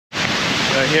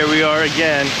Here we are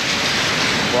again,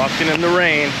 walking in the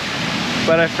rain,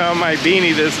 but I found my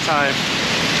beanie this time.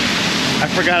 I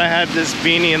forgot I had this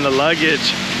beanie in the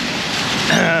luggage.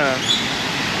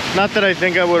 Not that I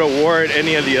think I would have wore it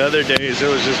any of the other days, it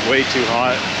was just way too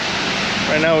hot.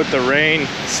 Right now with the rain,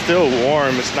 it's still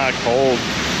warm, it's not cold,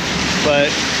 but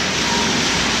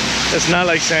it's not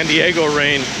like San Diego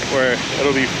rain where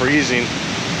it'll be freezing.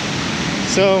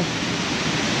 So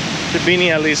the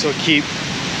beanie at least will keep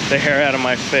the hair out of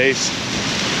my face.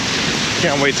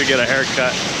 Can't wait to get a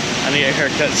haircut. I need a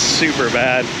haircut super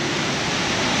bad.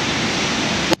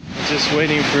 I'm just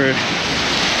waiting for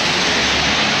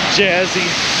Jazzy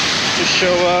to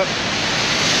show up.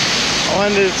 I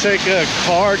wanted to take a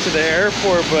car to the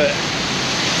airport, but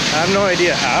I have no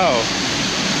idea how.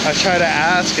 I try to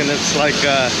ask and it's like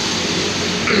I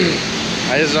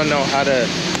just don't know how to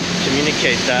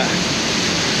communicate that.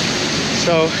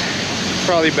 So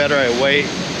probably better I wait.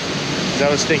 I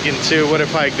was thinking too, what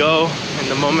if I go, and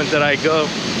the moment that I go,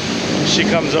 she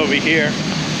comes over here?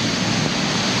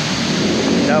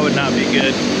 That would not be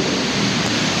good.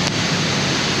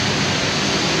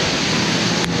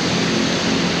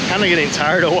 Kind of getting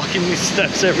tired of walking these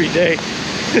steps every day.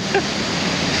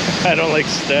 I don't like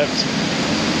steps.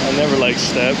 I never like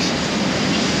steps.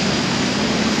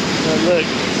 But look.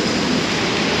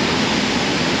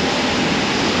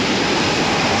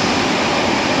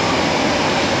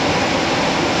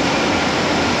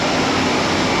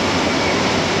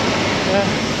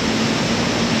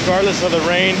 Regardless of the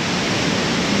rain,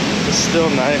 it's still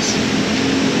nice.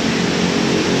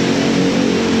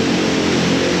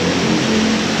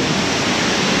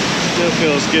 Still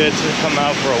feels good to come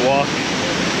out for a walk.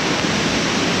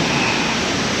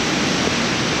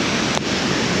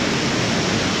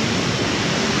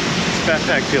 This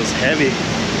backpack feels heavy.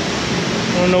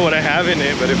 I don't know what I have in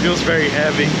it, but it feels very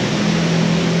heavy.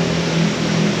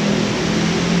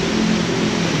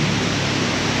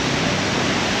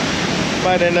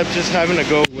 Might end up just having to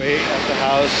go wait at the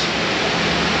house.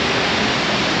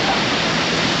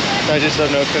 I just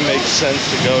don't know if it makes sense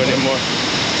to go anymore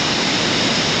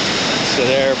to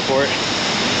the airport.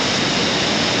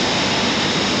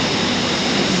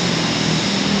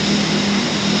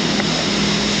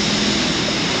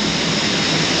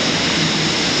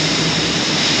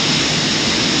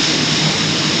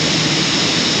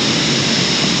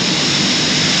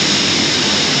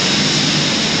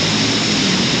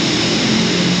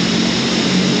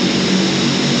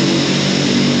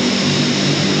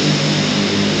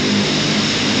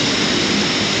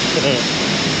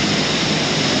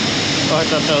 Oh, I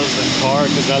thought that was the car,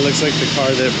 because that looks like the car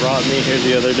that brought me here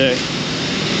the other day,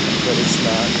 but it's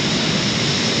not.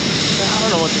 I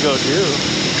don't know what to go do.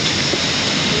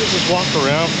 Maybe just walk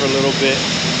around for a little bit.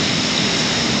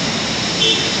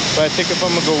 But I think if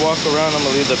I'm gonna go walk around, I'm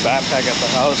gonna leave the backpack at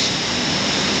the house,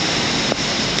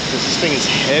 because this thing is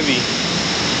heavy.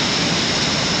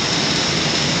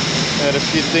 I had a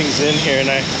few things in here, and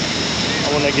I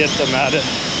want to get them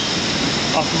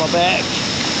off my back.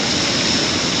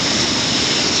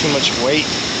 Too much weight,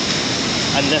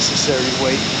 unnecessary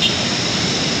weight.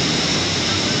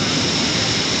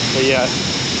 But yeah,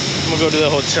 I'm gonna go to the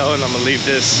hotel and I'm gonna leave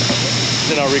this,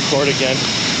 then I'll record again.